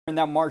And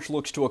that march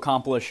looks to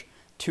accomplish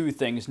two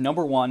things.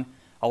 Number one,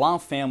 allow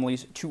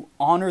families to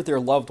honor their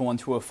loved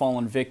ones who have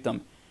fallen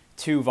victim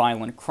to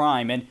violent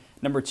crime. And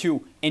number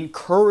two,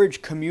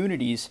 encourage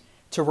communities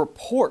to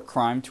report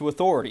crime to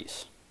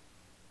authorities.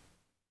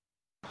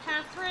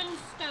 Catherine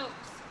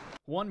Stokes.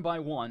 One by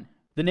one,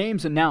 the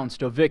names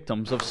announced of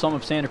victims of some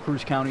of Santa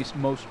Cruz County's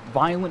most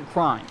violent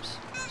crimes,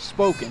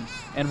 spoken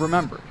and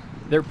remembered,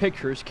 their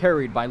pictures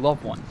carried by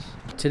loved ones.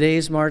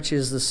 Today's march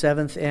is the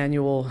 7th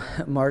annual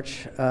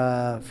march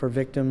for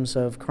victims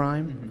of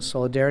crime,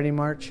 Solidarity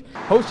March.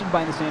 Hosted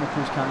by the Santa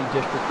Cruz County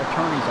District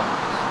Attorney's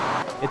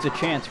Office. It's a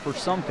chance for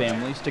some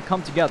families to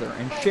come together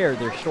and share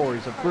their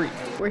stories of grief.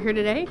 We're here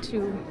today to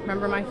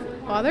remember my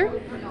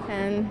father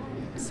and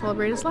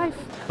celebrate his life.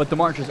 But the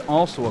march is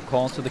also a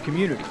call to the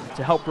community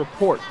to help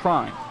report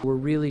crime. We're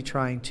really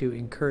trying to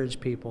encourage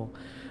people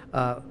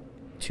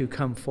to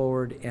come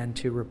forward and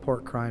to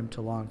report crime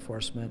to law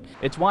enforcement.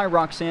 It's why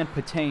Roxanne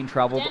Patain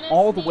traveled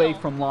all the way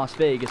from Las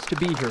Vegas to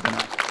be here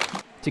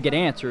tonight, to get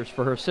answers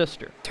for her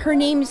sister. Her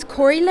name is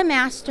Corey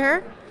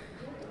LeMaster.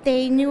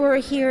 They knew her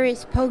here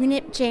as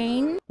Pognip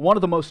Jane. One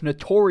of the most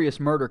notorious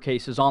murder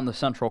cases on the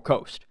Central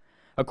Coast.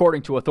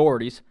 According to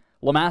authorities,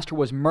 LeMaster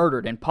was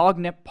murdered in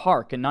Pognip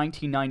Park in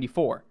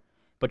 1994,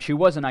 but she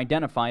wasn't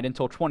identified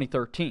until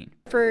 2013.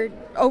 For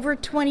over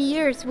 20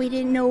 years, we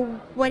didn't know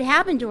what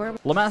happened to her.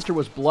 LeMaster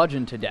was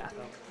bludgeoned to death,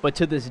 but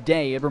to this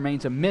day it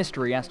remains a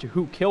mystery as to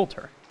who killed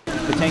her.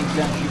 Patain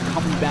says she's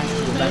coming back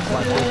to events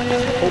like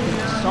this, hoping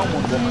that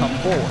someone will come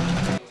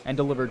forward and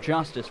deliver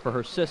justice for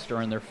her sister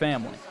and their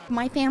family.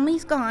 My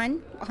family's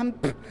gone.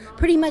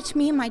 Pretty much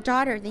me and my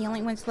daughter are the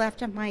only ones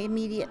left of my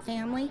immediate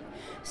family.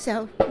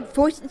 So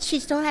she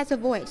still has a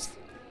voice.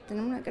 And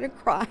I'm not going to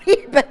cry,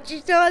 but she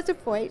still has a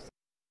voice.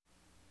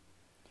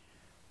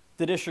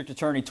 The district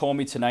attorney told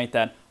me tonight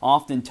that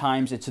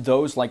oftentimes it's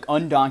those like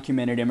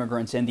undocumented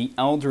immigrants and the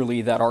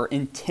elderly that are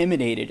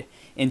intimidated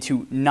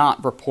into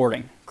not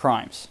reporting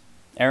crimes.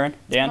 Aaron,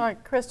 Dan? All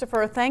right,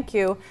 Christopher, thank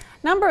you.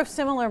 A number of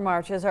similar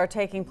marches are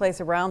taking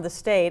place around the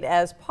state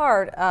as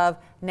part of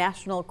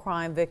National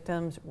Crime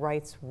Victims'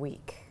 Rights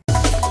Week.